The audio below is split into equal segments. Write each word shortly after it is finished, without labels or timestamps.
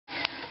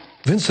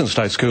Vincent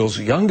State School's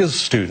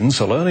youngest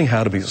students are learning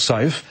how to be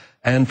safe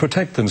and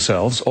protect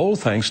themselves, all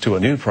thanks to a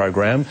new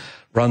program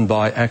run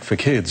by Act for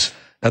Kids.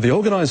 Now, the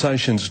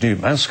organisation's new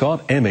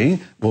mascot, Emmy,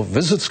 will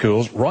visit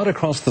schools right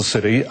across the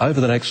city over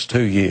the next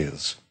 2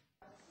 years.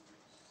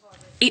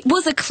 It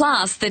was a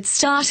class that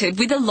started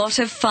with a lot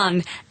of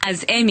fun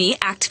as Emmy,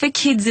 Act for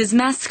Kids'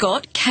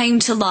 mascot,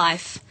 came to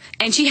life.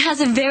 And she has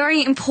a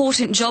very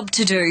important job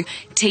to do,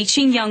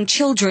 teaching young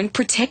children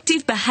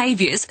protective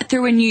behaviours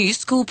through a new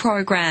school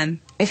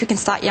program. If we can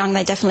start young,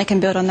 they definitely can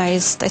build on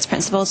those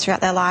principles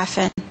throughout their life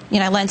and,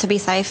 learn to be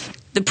safe.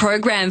 The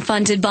program,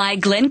 funded by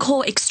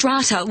Glencore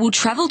Xstrata, will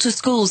travel to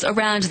schools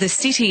around the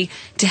city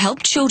to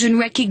help children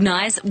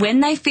recognise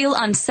when they feel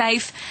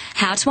unsafe,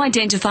 how to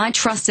identify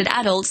trusted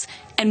adults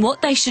and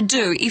what they should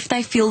do if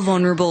they feel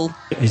vulnerable.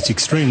 It's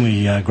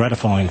extremely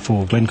gratifying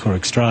for Glencore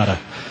Xstrata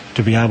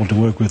to be able to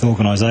work with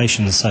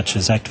organisations such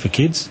as Act for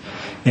Kids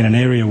in an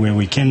area where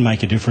we can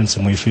make a difference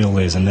and we feel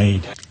there's a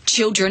need.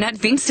 Children at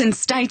Vincent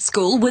State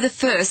School were the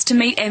first to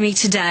meet Emmy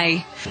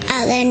today.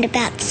 I learned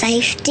about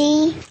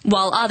safety.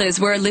 While others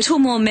were a little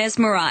more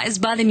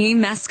mesmerised by the new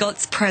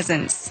mascot's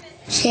presence.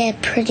 She had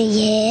pretty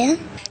hair.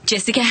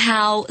 Jessica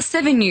Howe,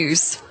 7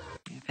 News.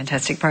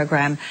 Fantastic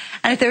program.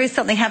 And if there is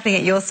something happening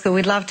at your school,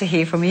 we'd love to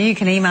hear from you. You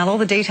can email all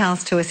the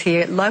details to us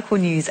here at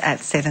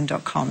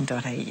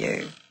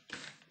localnews@7.com.au.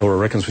 Laura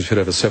reckons we should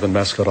have a 7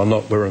 mascot. I'm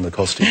not wearing the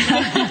costume.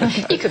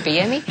 You could be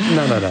Emmy.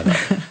 No.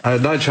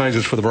 No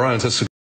changes for the Bryans. That's